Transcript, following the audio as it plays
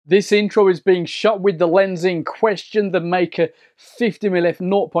This intro is being shot with the lens in question, the Meike 50mm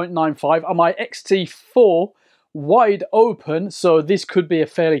f0.95 on my X-T4 wide open, so this could be a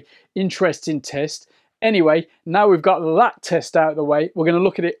fairly interesting test. Anyway, now we've got that test out of the way, we're going to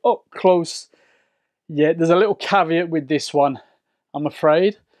look at it up close. Yeah, there's a little caveat with this one, I'm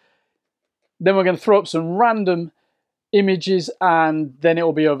afraid. Then we're going to throw up some random images and then it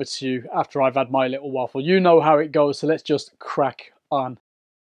will be over to you after I've had my little waffle. You know how it goes, so let's just crack on.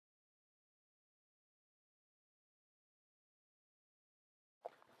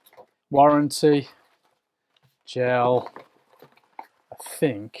 Warranty, gel, I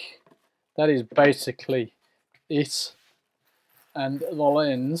think that is basically it. And the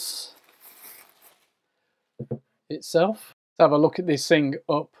lens itself. Let's have a look at this thing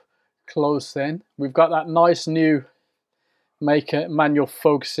up close then. We've got that nice new Meike manual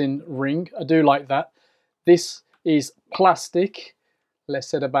focusing ring. I do like that. This is plastic, less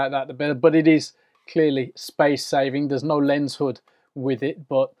said about that the better, but it is clearly space saving. There's no lens hood with it,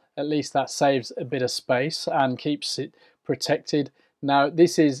 but at least that saves a bit of space and keeps it protected. Now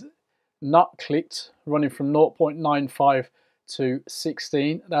this is not clicked, running from 0.95 to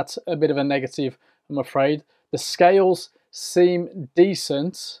 16. That's a bit of a negative, I'm afraid. The scales seem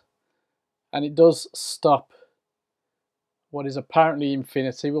decent and it does stop what is apparently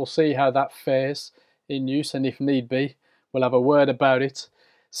infinity. We'll see how that fares in use, and if need be we'll have a word about it.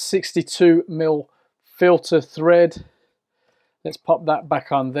 62mm filter thread. Let's pop that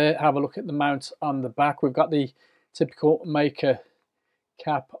back on there, have a look at the mount on the back. We've got the typical Meike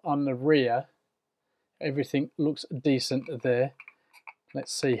cap on the rear. Everything looks decent there.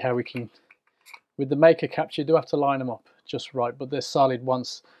 Let's see how we can, with the Meike caps you do have to line them up just right, but they're solid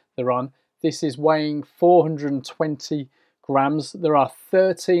once they're on. This is weighing 420 grams. There are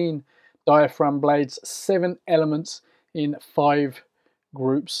 13 diaphragm blades, 7 elements in 5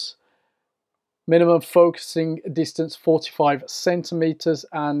 groups. Minimum focusing distance 45 centimeters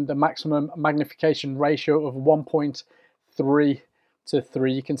and a maximum magnification ratio of 1.3 to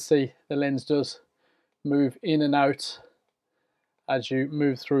 3. You can see the lens does move in and out as you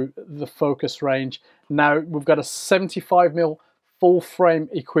move through the focus range. Now we've got a 75mm full frame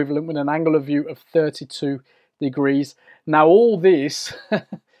equivalent with an angle of view of 32 degrees. Now all this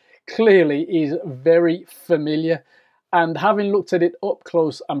clearly is very familiar. And having looked at it up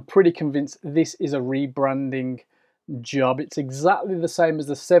close, I'm pretty convinced this is a rebranding job. It's exactly the same as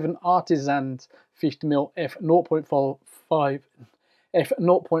the 7 Artisans 50mm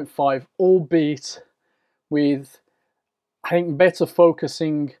f0.5, albeit with, I think, better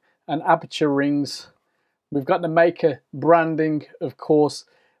focusing and aperture rings. We've got the Meike branding, of course,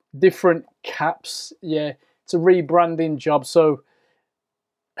 different caps. Yeah, it's a rebranding job. So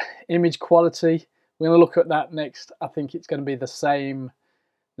image quality, we're going to look at that next. I think it's going to be the same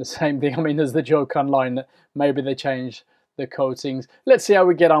thing. I mean, there's the joke online that maybe they change the coatings. Let's see how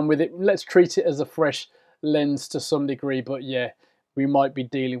we get on with it. Let's treat it as a fresh lens to some degree, but yeah, we might be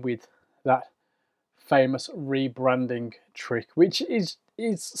dealing with that famous rebranding trick, which is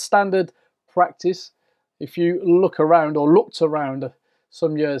standard practice. If you look around, or looked around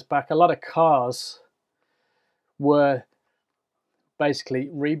some years back, a lot of cars were basically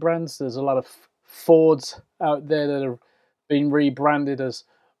rebrands. There's a lot of Fords out there that have been rebranded as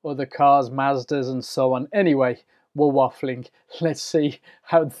other cars, Mazdas and so on. Anyway, we're waffling. Let's see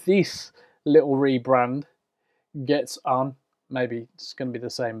how this little rebrand gets on. Maybe it's going to be the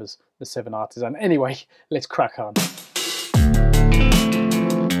same as the 7 Artisan. Anyway, let's crack on.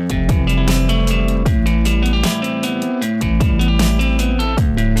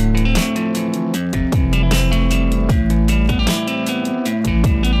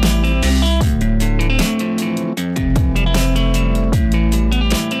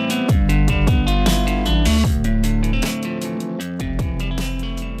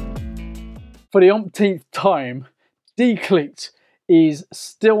 For the umpteenth time, declicked is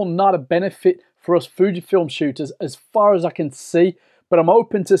still not a benefit for us Fujifilm shooters as far as I can see, but I'm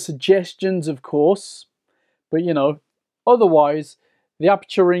open to suggestions, of course. But you know, otherwise the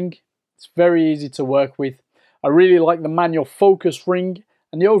aperture ring, it's very easy to work with. I really like the manual focus ring,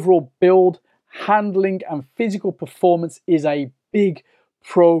 and the overall build, handling and physical performance is a big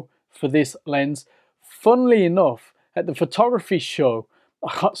pro for this lens. Funnily enough, at the photography show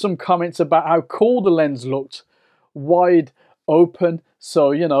I got some comments about how cool the lens looked wide open,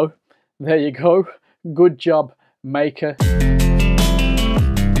 so you know, there you go. Good job, Meike.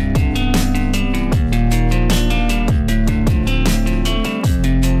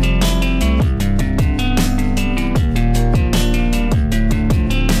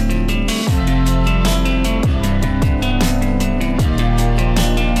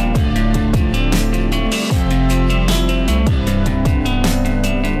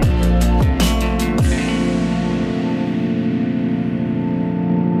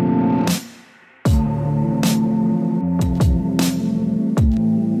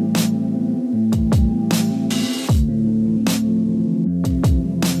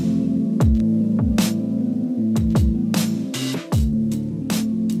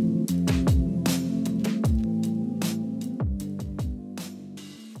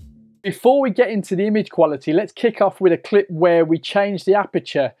 Before we get into the image quality, let's kick off with a clip where we change the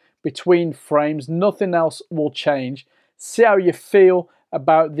aperture between frames. Nothing else will change. See how you feel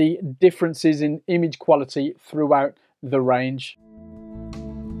about the differences in image quality throughout the range.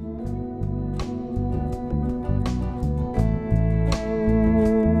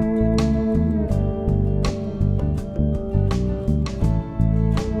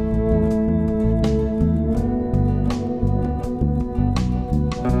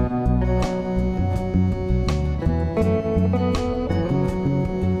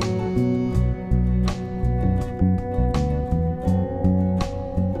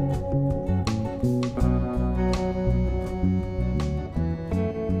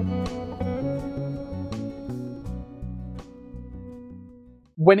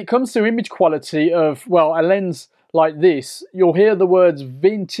 When it comes to image quality of, well, a lens like this, you'll hear the words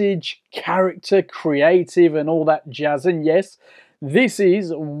vintage, character, creative, and all that jazz. And yes, this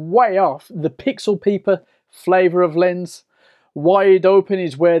is way off the pixel peeper flavor of lens. Wide open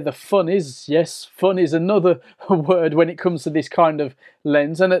is where the fun is. Yes, fun is another word when it comes to this kind of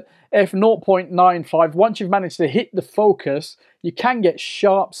lens. And at f0.95, once you've managed to hit the focus, you can get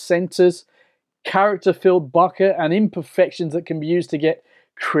sharp centers, character-filled bokeh, and imperfections that can be used to get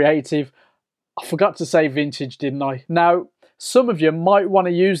creative. I forgot to say vintage, didn't I? Now, some of you might want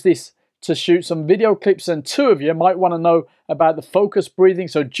to use this to shoot some video clips, and two of you might want to know about the focus breathing.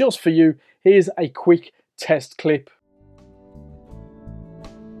 So just for you, here's a quick test clip.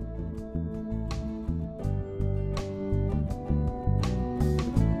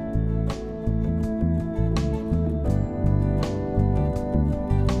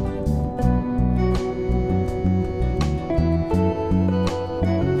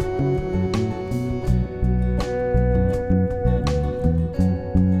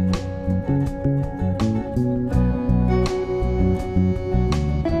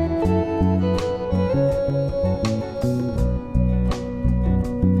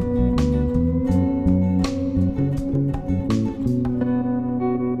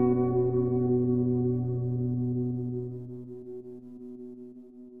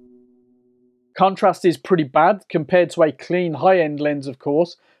 Contrast is pretty bad compared to a clean high-end lens, of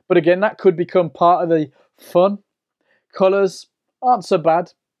course, but again, that could become part of the fun. Colors aren't so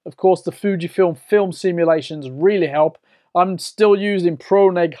bad. Of course, the Fujifilm film simulations really help. I'm still using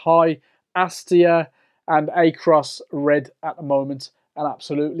ProNeg High, Astia, and Acros Red at the moment, and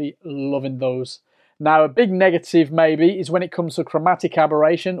absolutely loving those. Now, a big negative maybe is when it comes to chromatic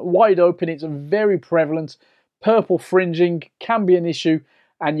aberration. Wide open, it's very prevalent. Purple fringing can be an issue,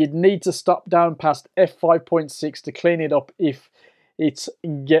 and you'd need to stop down past f5.6 to clean it up if it's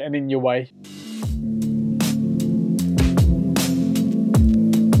getting in your way.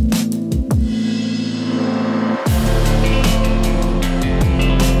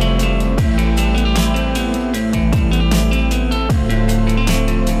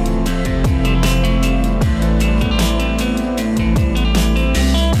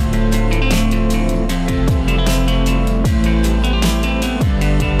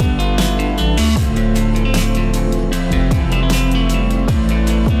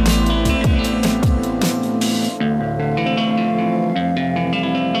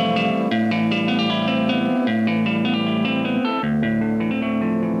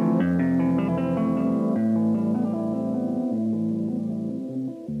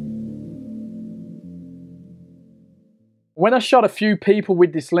 When I shot a few people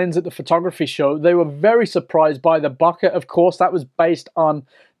with this lens at the photography show, they were very surprised by the bokeh. Of course, that was based on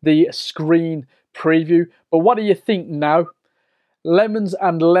the screen preview. But what do you think now? Lemons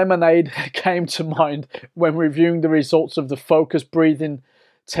and lemonade came to mind when reviewing the results of the focus breathing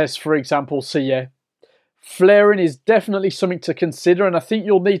test, for example. So yeah, flaring is definitely something to consider, and I think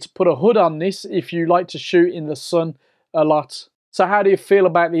you'll need to put a hood on this if you like to shoot in the sun a lot. So how do you feel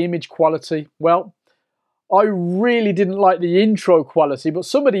about the image quality? Well, I really didn't like the intro quality, but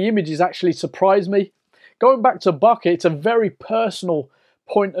some of the images actually surprised me. Going back to bokeh, it's a very personal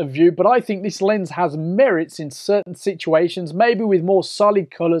point of view, but I think this lens has merits in certain situations, maybe with more solid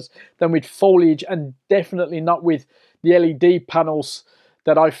colors than with foliage, and definitely not with the LED panels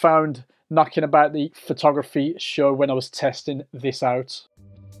that I found knocking about the photography show when I was testing this out.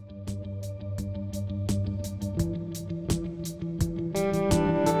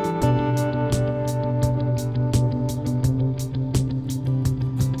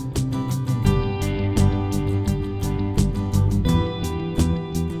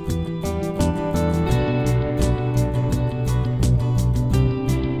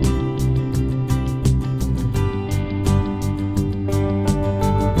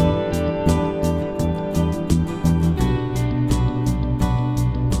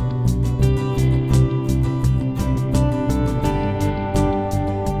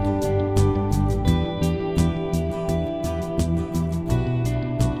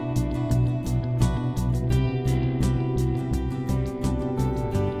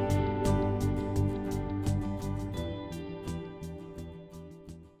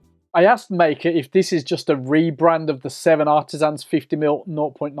 I asked Meike if this is just a rebrand of the 7 Artisans 50mm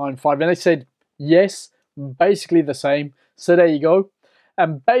 0.95, and they said yes, basically the same. So there you go.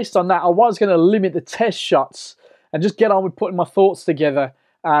 And based on that, I was going to limit the test shots and just get on with putting my thoughts together.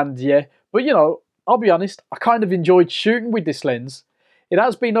 And yeah, but you know, I'll be honest, I kind of enjoyed shooting with this lens. It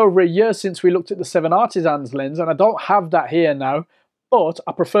has been over a year since we looked at the 7 Artisans lens, and I don't have that here now, but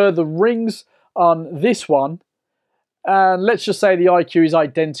I prefer the rings on this one. And let's just say the IQ is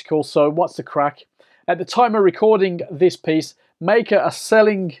identical, so what's the crack? At the time of recording this piece, Meike are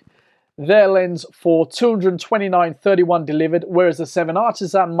selling their lens for $229.31 delivered, whereas the 7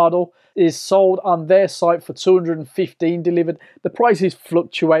 Artisan model is sold on their site for $215 delivered. The prices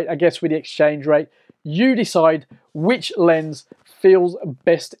fluctuate, I guess, with the exchange rate. You decide which lens feels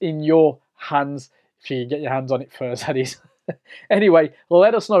best in your hands, if you can get your hands on it first, that is. Anyway,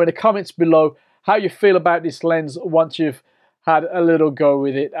 let us know in the comments below how you feel about this lens once you've had a little go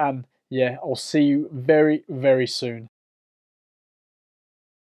with it. And yeah, I'll see you very, very soon.